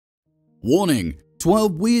Warning: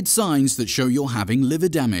 12 weird signs that show you're having liver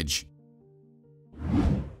damage.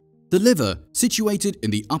 The liver, situated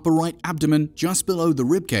in the upper right abdomen just below the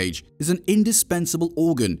ribcage, is an indispensable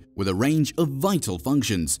organ with a range of vital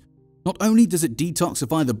functions. Not only does it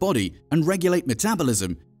detoxify the body and regulate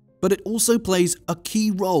metabolism, but it also plays a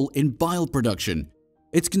key role in bile production.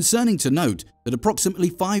 It's concerning to note that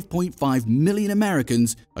approximately 5.5 million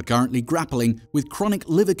Americans are currently grappling with chronic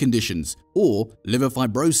liver conditions or liver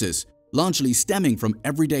fibrosis, largely stemming from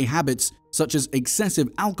everyday habits such as excessive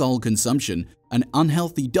alcohol consumption, an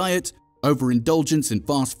unhealthy diet, overindulgence in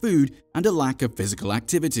fast food, and a lack of physical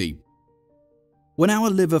activity. When our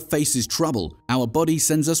liver faces trouble, our body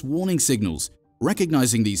sends us warning signals.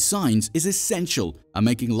 Recognizing these signs is essential, and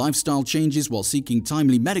making lifestyle changes while seeking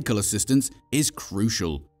timely medical assistance is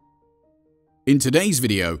crucial. In today's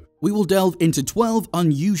video, we will delve into 12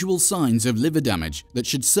 unusual signs of liver damage that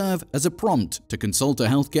should serve as a prompt to consult a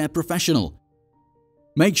healthcare professional.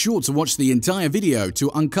 Make sure to watch the entire video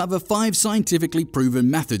to uncover 5 scientifically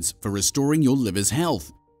proven methods for restoring your liver's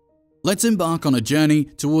health. Let's embark on a journey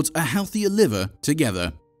towards a healthier liver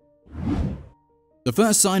together. The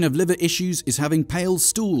first sign of liver issues is having pale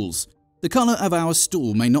stools. The color of our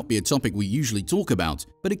stool may not be a topic we usually talk about,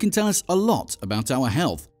 but it can tell us a lot about our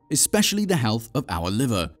health, especially the health of our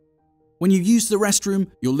liver. When you use the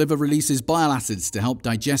restroom, your liver releases bile acids to help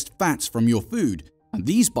digest fats from your food, and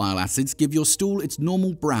these bile acids give your stool its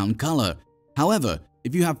normal brown color. However,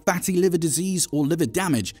 if you have fatty liver disease or liver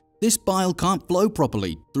damage, this bile can't flow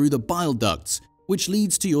properly through the bile ducts, which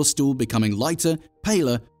leads to your stool becoming lighter,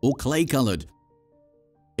 paler, or clay-colored.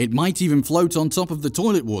 It might even float on top of the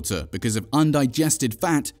toilet water because of undigested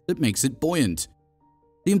fat that makes it buoyant.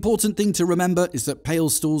 The important thing to remember is that pale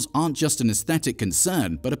stools aren't just an aesthetic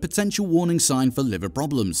concern, but a potential warning sign for liver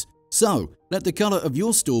problems. So, let the color of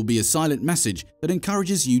your stool be a silent message that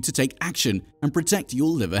encourages you to take action and protect your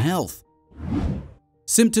liver health.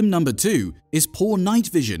 Symptom number 2 is poor night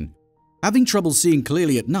vision. Having trouble seeing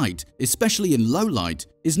clearly at night, especially in low light,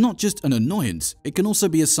 is not just an annoyance, it can also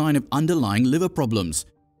be a sign of underlying liver problems.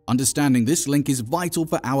 Understanding this link is vital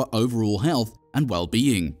for our overall health and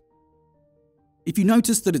well-being. If you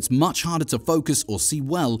notice that it's much harder to focus or see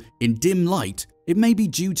well in dim light, it may be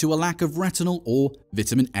due to a lack of retinol or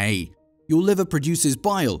vitamin A. Your liver produces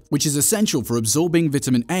bile, which is essential for absorbing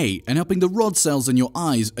vitamin A and helping the rod cells in your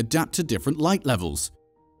eyes adapt to different light levels.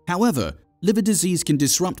 However, liver disease can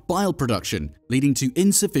disrupt bile production, leading to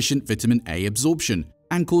insufficient vitamin A absorption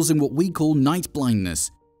and causing what we call night blindness.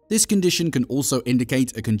 This condition can also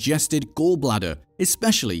indicate a congested gallbladder,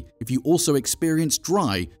 especially if you also experience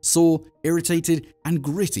dry, sore, irritated, and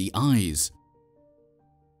gritty eyes.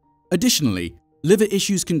 Additionally, liver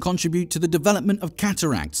issues can contribute to the development of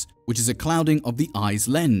cataracts, which is a clouding of the eye's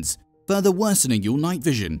lens, further worsening your night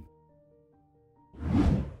vision.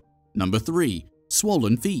 Number 3.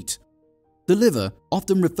 Swollen feet. The liver,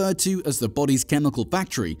 often referred to as the body's chemical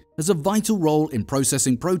factory, has a vital role in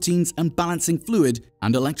processing proteins and balancing fluid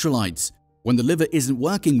and electrolytes. When the liver isn't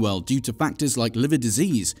working well due to factors like liver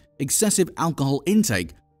disease, excessive alcohol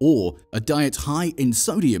intake, or a diet high in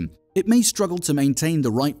sodium, it may struggle to maintain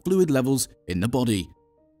the right fluid levels in the body.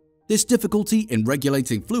 This difficulty in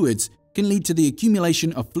regulating fluids can lead to the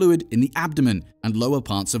accumulation of fluid in the abdomen and lower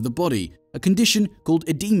parts of the body, a condition called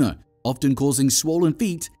edema, often causing swollen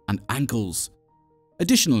feet and ankles.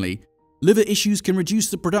 Additionally, liver issues can reduce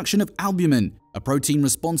the production of albumin, a protein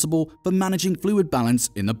responsible for managing fluid balance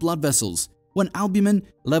in the blood vessels. When albumin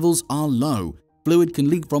levels are low, fluid can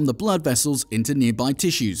leak from the blood vessels into nearby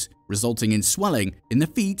tissues, resulting in swelling in the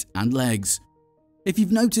feet and legs. If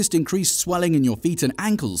you've noticed increased swelling in your feet and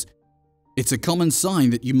ankles, it's a common sign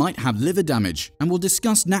that you might have liver damage, and we'll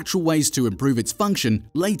discuss natural ways to improve its function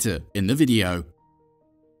later in the video.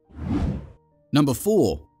 Number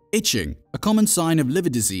 4. Itching, a common sign of liver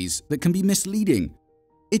disease that can be misleading.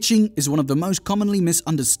 Itching is one of the most commonly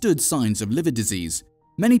misunderstood signs of liver disease.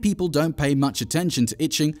 Many people don't pay much attention to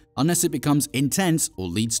itching unless it becomes intense or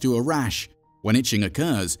leads to a rash. When itching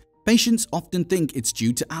occurs, patients often think it's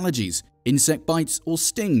due to allergies, insect bites or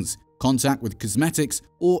stings, contact with cosmetics,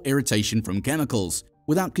 or irritation from chemicals,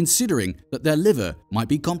 without considering that their liver might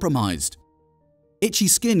be compromised. Itchy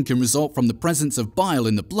skin can result from the presence of bile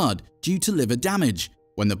in the blood due to liver damage.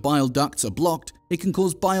 When the bile ducts are blocked, it can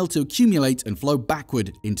cause bile to accumulate and flow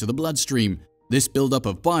backward into the bloodstream. This buildup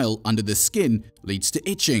of bile under the skin leads to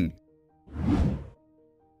itching.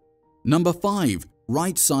 Number 5.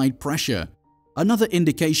 Right side pressure. Another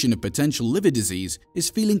indication of potential liver disease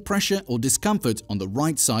is feeling pressure or discomfort on the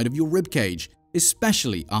right side of your ribcage,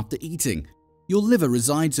 especially after eating. Your liver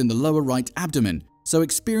resides in the lower right abdomen, so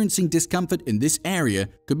experiencing discomfort in this area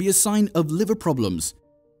could be a sign of liver problems.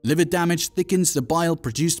 Liver damage thickens the bile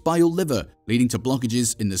produced by your liver, leading to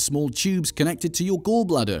blockages in the small tubes connected to your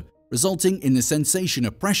gallbladder, resulting in the sensation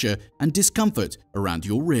of pressure and discomfort around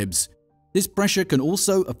your ribs. This pressure can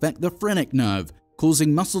also affect the phrenic nerve,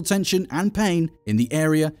 causing muscle tension and pain in the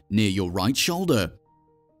area near your right shoulder.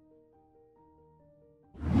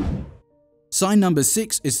 Sign number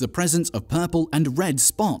 6 is the presence of purple and red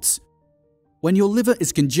spots. When your liver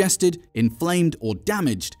is congested, inflamed, or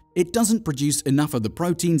damaged, it doesn't produce enough of the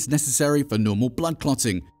proteins necessary for normal blood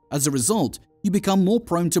clotting. As a result, you become more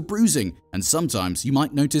prone to bruising, and sometimes you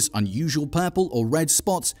might notice unusual purple or red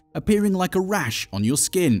spots appearing like a rash on your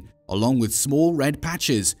skin, along with small red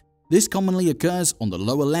patches. This commonly occurs on the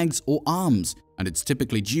lower legs or arms, and it's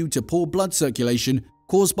typically due to poor blood circulation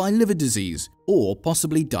caused by liver disease or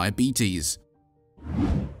possibly diabetes.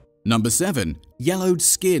 Number 7. Yellowed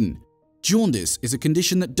skin. Jaundice is a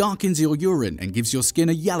condition that darkens your urine and gives your skin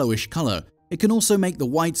a yellowish color. It can also make the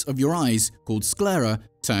whites of your eyes, called sclera,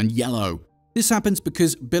 turn yellow. This happens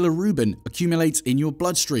because bilirubin accumulates in your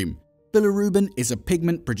bloodstream. Bilirubin is a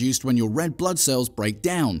pigment produced when your red blood cells break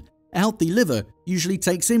down. A healthy liver usually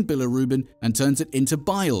takes in bilirubin and turns it into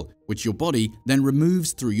bile, which your body then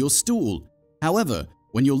removes through your stool. However,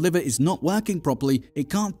 when your liver is not working properly,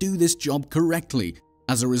 it can't do this job correctly.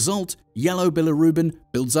 As a result, yellow bilirubin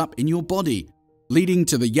builds up in your body, leading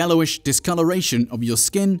to the yellowish discoloration of your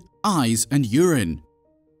skin, eyes, and urine.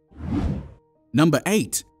 Number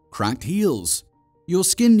 8. Cracked heels. Your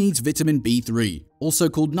skin needs vitamin B3, also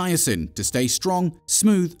called niacin, to stay strong,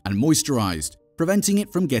 smooth, and moisturized, preventing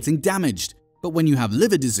it from getting damaged. But when you have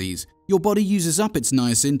liver disease, your body uses up its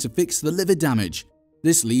niacin to fix the liver damage.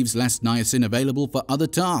 This leaves less niacin available for other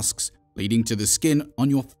tasks, leading to the skin on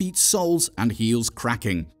your feet soles and heels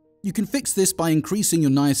cracking. You can fix this by increasing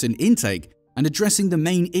your niacin intake and addressing the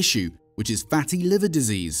main issue, which is fatty liver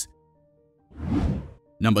disease.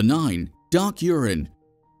 Number 9. Dark urine.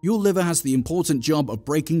 Your liver has the important job of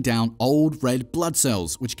breaking down old red blood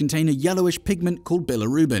cells, which contain a yellowish pigment called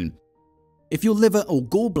bilirubin. If your liver or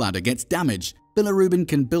gallbladder gets damaged, bilirubin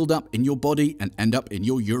can build up in your body and end up in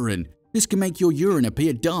your urine. This can make your urine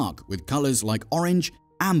appear dark with colors like orange,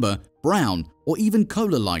 amber, brown, or even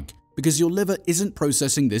cola-like because your liver isn't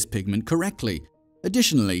processing this pigment correctly.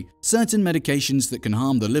 Additionally, certain medications that can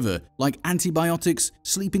harm the liver, like antibiotics,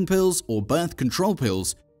 sleeping pills, or birth control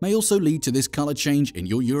pills, may also lead to this color change in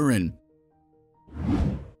your urine.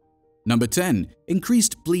 Number 10.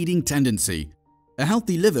 Increased bleeding tendency. A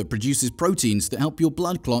healthy liver produces proteins that help your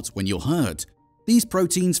blood clot when you're hurt. These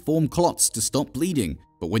proteins form clots to stop bleeding,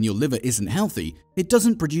 but when your liver isn't healthy, it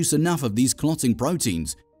doesn't produce enough of these clotting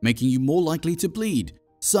proteins, making you more likely to bleed.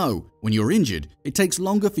 So, when you're injured, it takes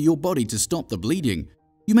longer for your body to stop the bleeding.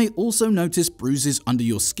 You may also notice bruises under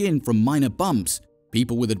your skin from minor bumps.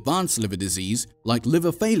 People with advanced liver disease, like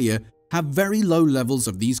liver failure, have very low levels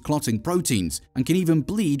of these clotting proteins and can even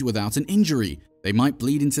bleed without an injury. They might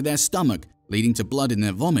bleed into their stomach, leading to blood in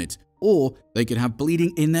their vomit, or they could have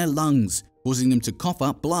bleeding in their lungs, causing them to cough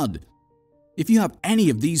up blood. If you have any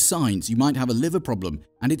of these signs, you might have a liver problem,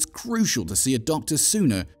 and it's crucial to see a doctor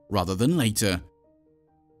sooner rather than later.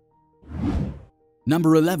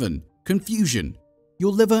 Number 11. Confusion.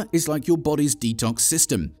 Your liver is like your body's detox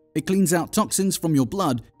system. It cleans out toxins from your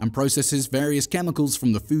blood and processes various chemicals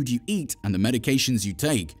from the food you eat and the medications you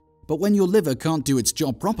take. But when your liver can't do its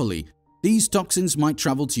job properly, these toxins might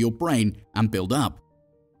travel to your brain and build up.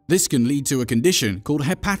 This can lead to a condition called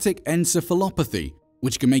hepatic encephalopathy,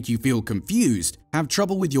 which can make you feel confused, have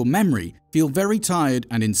trouble with your memory, feel very tired,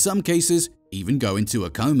 and in some cases, even go into a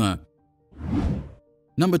coma.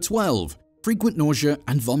 Number 12. Frequent nausea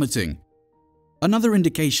and vomiting. Another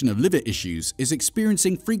indication of liver issues is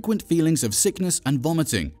experiencing frequent feelings of sickness and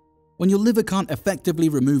vomiting. When your liver can't effectively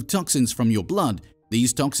remove toxins from your blood,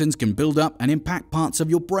 these toxins can build up and impact parts of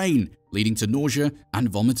your brain, leading to nausea and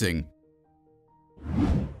vomiting.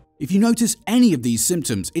 If you notice any of these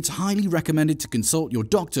symptoms, it's highly recommended to consult your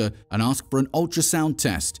doctor and ask for an ultrasound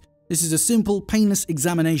test. This is a simple, painless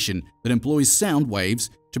examination that employs sound waves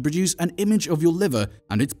to produce an image of your liver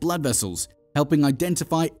and its blood vessels, helping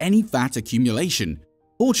identify any fat accumulation.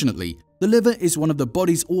 Fortunately, the liver is one of the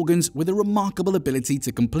body's organs with a remarkable ability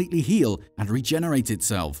to completely heal and regenerate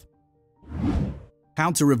itself.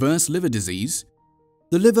 How to reverse liver disease?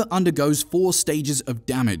 The liver undergoes 4 stages of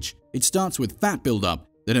damage. It starts with fat buildup,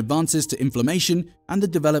 then advances to inflammation and the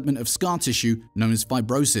development of scar tissue known as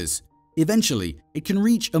fibrosis. Eventually, it can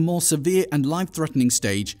reach a more severe and life-threatening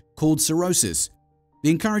stage called cirrhosis. The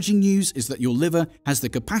encouraging news is that your liver has the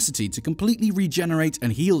capacity to completely regenerate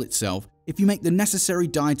and heal itself if you make the necessary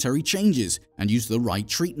dietary changes and use the right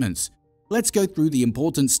treatments. Let's go through the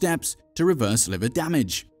important steps to reverse liver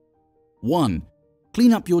damage. 1.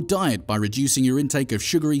 Clean up your diet by reducing your intake of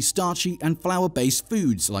sugary, starchy, and flour-based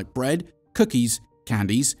foods like bread, cookies,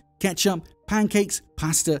 candies, ketchup, pancakes,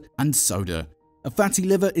 pasta, and soda. A fatty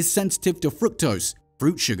liver is sensitive to fructose,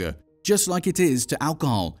 fruit sugar, just like it is to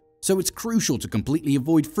alcohol, so it's crucial to completely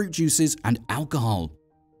avoid fruit juices and alcohol.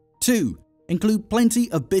 2. Include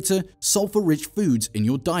plenty of bitter, sulfur-rich foods in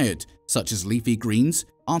your diet, such as leafy greens,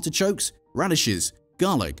 artichokes, radishes,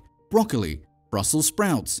 garlic, broccoli, Brussels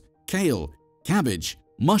sprouts, kale, cabbage,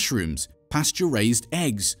 mushrooms, pasture-raised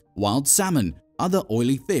eggs, wild salmon, other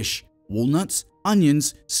oily fish, walnuts,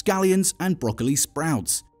 onions, scallions, and broccoli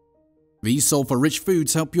sprouts. These sulfur-rich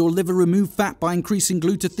foods help your liver remove fat by increasing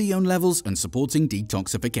glutathione levels and supporting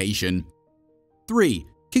detoxification. 3.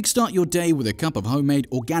 Kickstart your day with a cup of homemade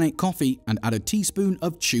organic coffee and add a teaspoon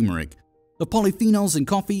of turmeric. The polyphenols in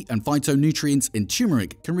coffee and phytonutrients in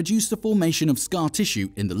turmeric can reduce the formation of scar tissue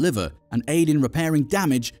in the liver and aid in repairing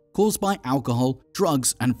damage caused by alcohol,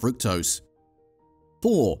 drugs, and fructose.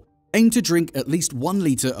 4. Aim to drink at least 1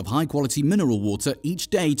 liter of high-quality mineral water each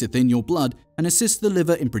day to thin your blood and assist the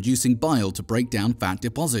liver in producing bile to break down fat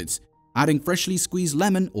deposits. Adding freshly squeezed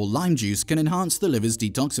lemon or lime juice can enhance the liver's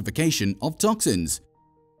detoxification of toxins.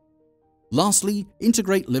 Lastly,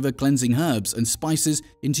 integrate liver cleansing herbs and spices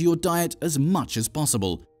into your diet as much as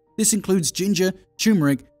possible. This includes ginger,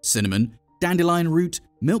 turmeric, cinnamon, dandelion root,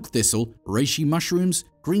 milk thistle, reishi mushrooms,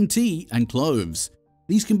 green tea, and cloves.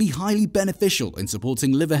 These can be highly beneficial in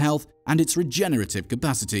supporting liver health and its regenerative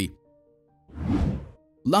capacity.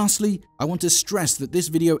 Lastly, I want to stress that this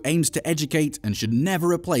video aims to educate and should never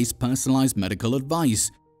replace personalized medical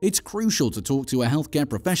advice. It's crucial to talk to a healthcare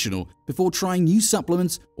professional before trying new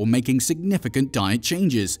supplements or making significant diet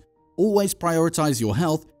changes. Always prioritize your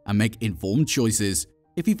health and make informed choices.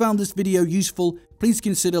 If you found this video useful, please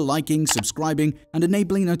consider liking, subscribing, and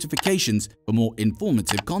enabling notifications for more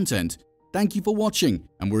informative content. Thank you for watching,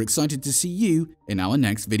 and we're excited to see you in our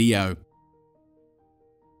next video.